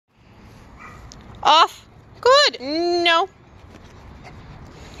Off. Good. No.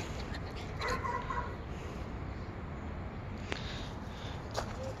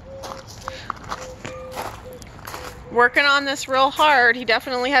 Working on this real hard. He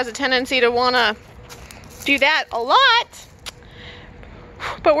definitely has a tendency to want to do that a lot.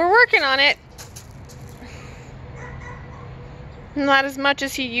 But we're working on it. Not as much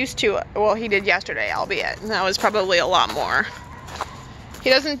as he used to. Well, he did yesterday, albeit. That was probably a lot more. He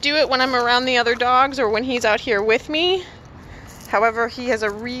doesn't do it when I'm around the other dogs or when he's out here with me. However, he has a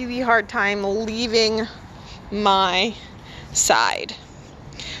really hard time leaving my side.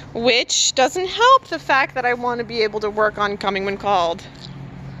 Which doesn't help the fact that I want to be able to work on coming when called.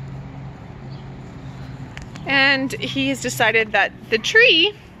 And he's decided that the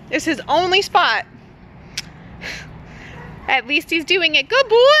tree is his only spot. At least he's doing it. Good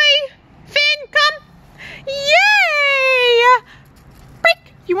boy! Finn, come! Yay!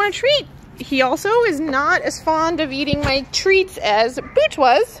 Break! You want a treat? He also is not as fond of eating my treats as Booch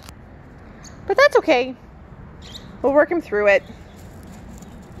was. But that's okay. We'll work him through it.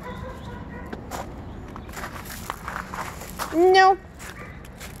 No.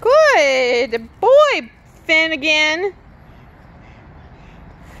 Good boy, Finn again.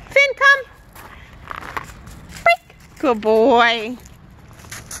 Finn, come. Break. Good boy.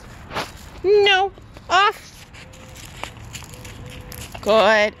 No. Off.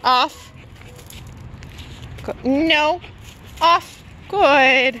 Good. Off. Good. No. Off.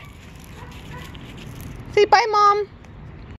 Good. Say bye, Mom.